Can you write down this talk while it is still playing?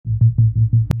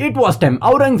It was time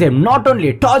Aurangzeb not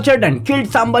only tortured and killed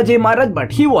Sambhaji Maharaj,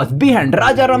 but he was behind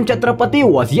Rajaram Chhatrapati, who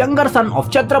was younger son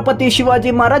of Chhatrapati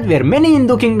Shivaji Maharaj, where many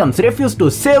Hindu kingdoms refused to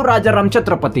save Rajaram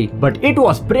Chhatrapati. But it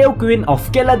was brave Queen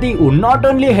of Keladi who not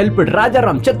only helped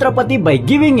Rajaram Chhatrapati by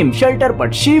giving him shelter,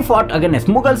 but she fought against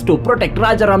Mughals to protect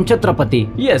Rajaram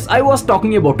Chhatrapati. Yes, I was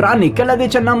talking about Rani Keladi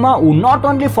Chennamma, who not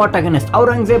only fought against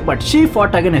Aurangzeb, but she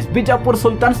fought against bijapur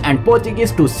sultans and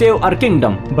Portuguese to save her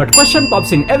kingdom. But question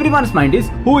pops in everyone's mind is,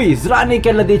 who is Rani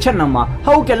Keladi Chennamma?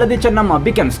 How Keladi Chennamma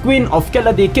becomes Queen of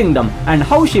Keladi Kingdom, and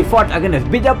how she fought against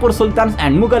bijapur sultans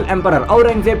and Mughal Emperor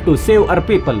Aurangzeb to save her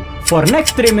people. For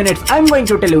next 3 minutes, I am going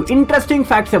to tell you interesting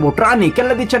facts about Rani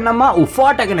Keladi Chennamma, who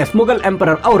fought against Mughal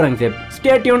Emperor Aurangzeb.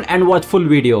 Stay tuned and watch full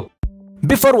video.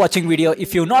 Before watching video,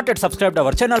 if you not yet subscribed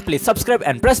our channel, please subscribe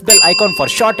and press bell icon for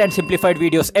short and simplified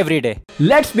videos every day.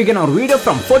 Let's begin our video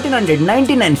from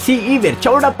 1499 CE, where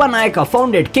Chaudappa Nayaka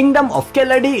founded Kingdom of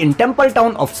Keladi in temple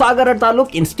town of Sagara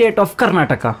Taluk in state of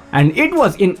Karnataka. And it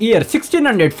was in year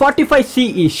 1645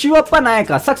 CE, Shivappa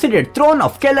Nayaka succeeded throne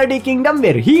of Keladi Kingdom,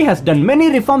 where he has done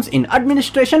many reforms in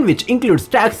administration which includes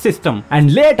tax system.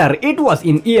 And later it was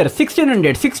in year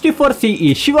 1664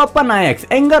 CE, Shivappa Nayak's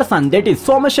younger son, that is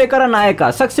Somashekara Nayaka,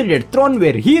 succeeded throne,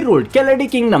 where he ruled Keladi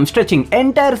Kingdom stretching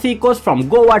entire sea coast from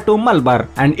Goa to Malabar.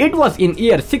 And it was in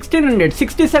year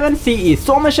 1667 CE,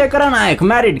 Somashekara Nayak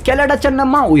married Keladi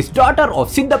Chennamma, who is daughter of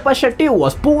Siddappa Shetty, who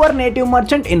was poor native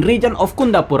merchant in region of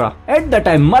Kundapura. At the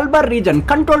time, Malabar region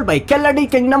controlled by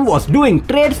Keladi Kingdom was doing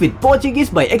trades with Portuguese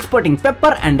by exporting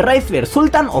pepper and rice, where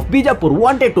Sultan of Bijapur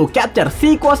wanted to capture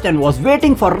sea coast and was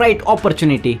waiting for right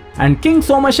opportunity. And King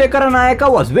Somashekara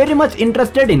Nayaka was very much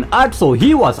interested in art, so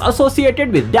he was associated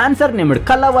with dancer named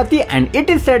Kalavati, and it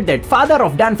is said that father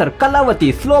of dancer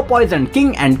Kalavati slow poisoned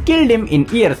king and killed him in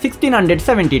year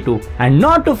 1672. And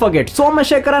not to forget,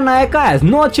 Somashekara Nayaka has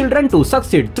no children to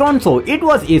succeed throne, so it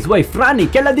was his wife Rani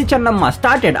Keladi Chennamma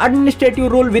started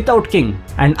administrative rule without king.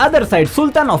 And other side,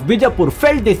 Sultan of Bijapur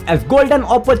felt this as golden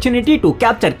opportunity to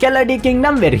capture Keladi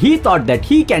Kingdom, where he thought that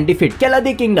he can defeat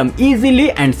Keladi Kingdom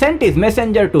easily, and sent his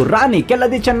messenger to Rani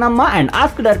Keladi Chennamma and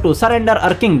asked her to surrender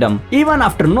her kingdom. Even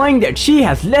after knowing that she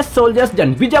has less soldiers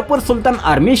than Bijapur Sultan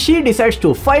army, she decides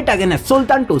to fight against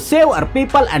Sultan to save her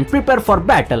people and prepare for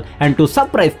battle. And to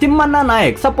surprise, Timmanna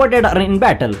Nayak supported her in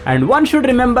battle. And one should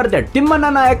remember that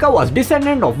Timmanna Nayaka was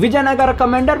descendant of Vijayanagara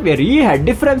commander, where he had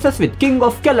differences with King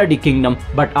of Keladi Kingdom.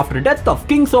 But after death of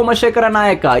King Somashekara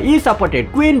Nayaka, he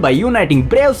supported Queen by uniting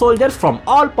brave soldiers from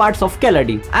all parts of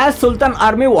Keladi. As Sultan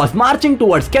army was marching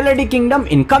towards Keladi Kingdom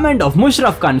in command of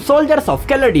Mushraf Khan, soldiers of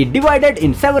Keladi divided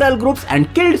in several groups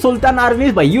and killed Sultan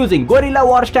armies by using guerrilla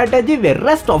war strategy, where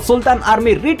rest of Sultan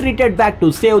army retreated back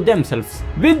to save themselves.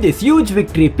 With this huge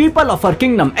victory, people of her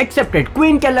kingdom accepted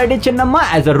Queen Keladi Chennamma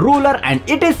as a ruler, and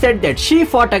it is said that she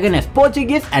fought against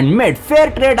Portuguese and made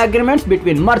fair trade agreements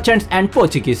between merchants and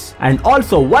Portuguese. And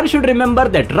also one should remember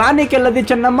that Rani Keladi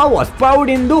Chennamma was proud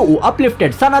Hindu who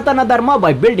uplifted Sanatana Dharma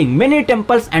by building many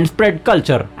temples and spread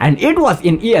culture. And it was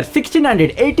in year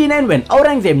 1689 when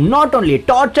Aurangzeb not only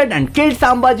tortured and killed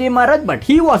Sambhaji Maharaj, but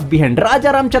he was behind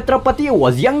Rajaram Chhatrapati, who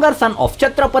was younger son of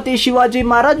Chhatrapati Shivaji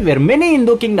Maharaj, where many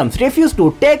Hindu kingdoms refused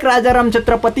to take Rajaram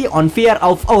Chhatrapati on fear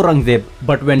of Aurangzeb.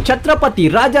 But when Chhatrapati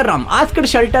Rajaram asked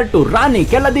shelter to Rani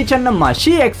Keladi Chennamma,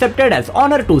 she accepted as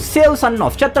honor to save son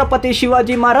of Chhatrapati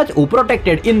Shivaji Maharaj, who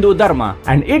protected Hindu Dharma.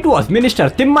 And it was minister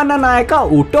Timmanna Nayaka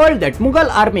who told that Mughal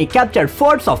army captured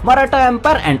forts of Maratha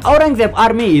Empire and Aurangzeb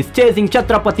army is chasing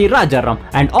Chhatrapati Rajaram.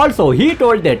 And also he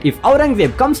told that if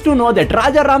Aurangzeb comes to know that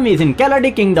Rajaram is in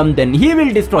Keladi Kingdom, then he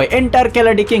will destroy entire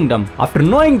Keladi Kingdom. After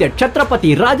knowing that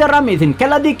Chhatrapati Rajaram is in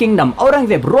Keladi Kingdom,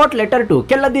 Aurangzeb wrote letter to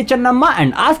Keladi Chennamma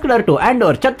and asked her to hand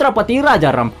over Chhatrapati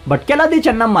Rajaram. But Keladi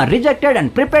Chennamma rejected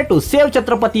and prepared to save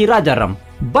Chhatrapati Rajaram.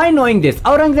 By knowing this,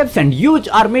 Aurangzeb sent huge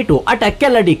army to attack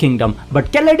Keladi Kingdom,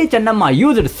 but Keladi Chennamma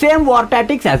used same war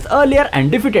tactics as earlier and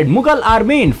defeated Mughal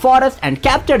army in forest and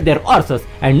captured their horses.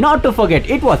 And not to forget,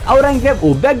 it was Aurangzeb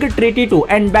who begged treaty to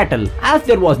end battle. As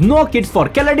there was no kids for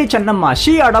Keladi Chennamma,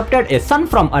 she adopted a son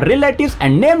from her relatives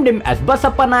and named him as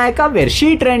Basappa Nayaka, where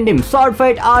she trained him sword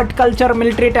fight, art, culture,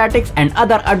 military tactics and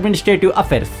other administrative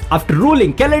affairs. After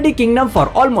ruling Keladi Kingdom for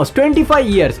almost 25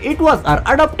 years, it was her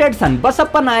adopted son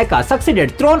Basappa Nayaka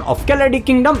succeeded throne of Keladi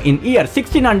Kingdom in year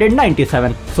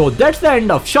 1697. So that's the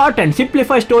end of short and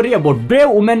simplified story about brave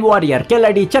woman warrior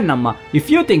Keladi Chennamma. If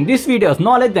you think this video is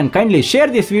knowledge, then kindly share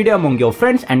this video among your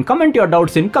friends and comment your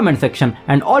doubts in comment section.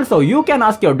 And also you can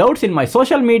ask your doubts in my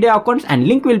social media accounts, and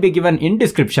link will be given in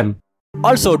description.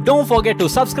 Also don't forget to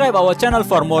subscribe our channel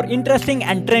for more interesting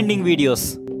and trending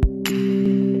videos.